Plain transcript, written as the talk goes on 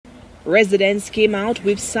Residents came out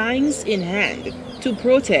with signs in hand to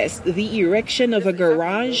protest the erection of a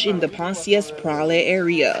garage in the Praslin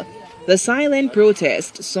area. The silent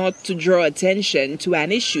protest sought to draw attention to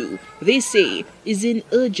an issue they say is in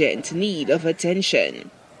urgent need of attention.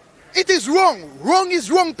 It is wrong. Wrong is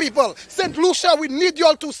wrong, people. St. Lucia, we need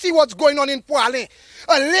y'all to see what's going on in Praslin.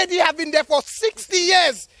 A lady have been there for 60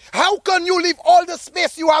 years. How can you leave all the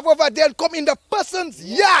space you have over there and come in the person's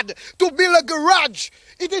yard to build a garage?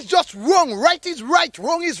 It is just wrong. Right is right.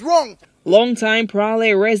 Wrong is wrong. Longtime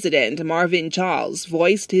Praslin resident Marvin Charles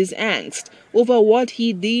voiced his angst over what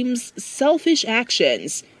he deems selfish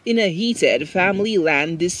actions in a heated family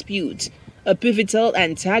land dispute. A pivotal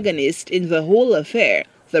antagonist in the whole affair,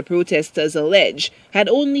 the protesters allege, had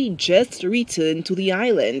only just returned to the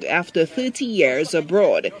island after 30 years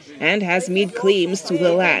abroad and has made claims to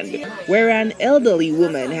the land, where an elderly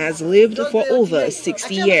woman has lived for over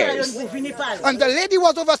 60 years. And the lady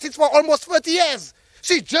was overseas for almost 30 years.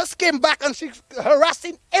 She just came back and she's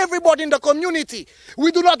harassing everybody in the community.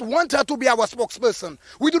 We do not want her to be our spokesperson.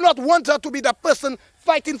 We do not want her to be the person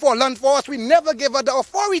fighting for land for us. We never gave her the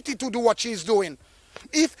authority to do what she's doing.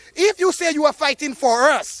 If you say you are fighting for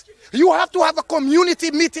us, you have to have a community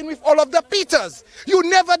meeting with all of the Peters. You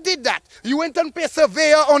never did that. You went and paid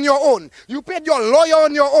surveyor on your own. You paid your lawyer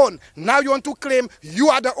on your own. Now you want to claim you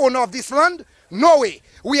are the owner of this land? No way.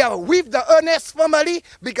 We are with the Ernest family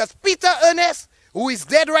because Peter Ernest, who is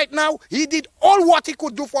dead right now, he did all what he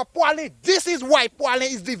could do for Praslin. This is why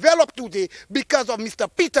Praslin is developed today, because of Mr.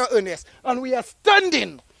 Peter Ernest. And we are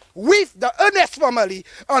standing with the Ernest family,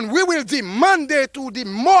 and we will demand they to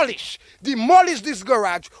demolish this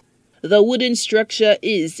garage. The wooden structure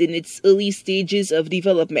is in its early stages of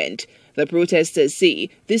development. The protesters say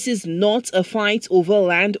this is not a fight over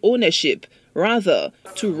land ownership, rather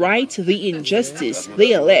to right the injustice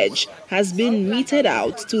they allege has been meted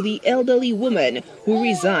out to the elderly woman who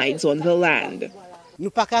resides on the land. Nous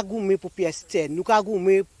pas ka goumer pour pièce terre, nous ka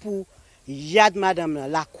goumer pour yad madame là,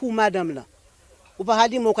 la cour madame là. Ou pas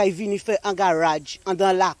dire mon ka vini faire un garage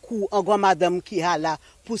dans la cour en grand madame qui a là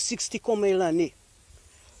pour 60 combien l'année.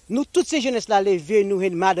 Nous toutes ces jeunesses là lever nous et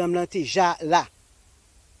madame là déjà là.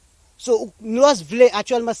 So nous voulons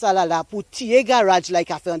actuellement ça là pour tirer garage là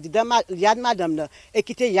qui a fait yad madame là et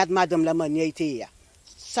quitter yad madame là manière était.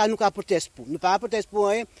 Ça nous ka proteste pour. Nous pas proteste pour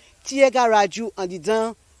rien. Tirer garage en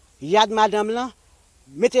disant yad madame là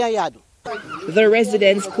mettez un yad. The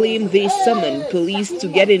residents claim they summoned police to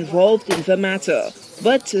get involved in the matter,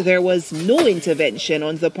 but there was no intervention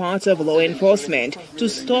on the part of law enforcement to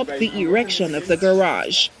stop the erection of the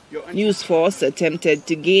garage. News Force attempted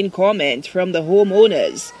to gain comment from the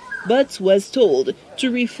homeowners, but was told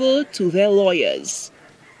to refer to their lawyers.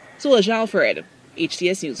 Solange Alfred,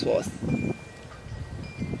 HTS News Force.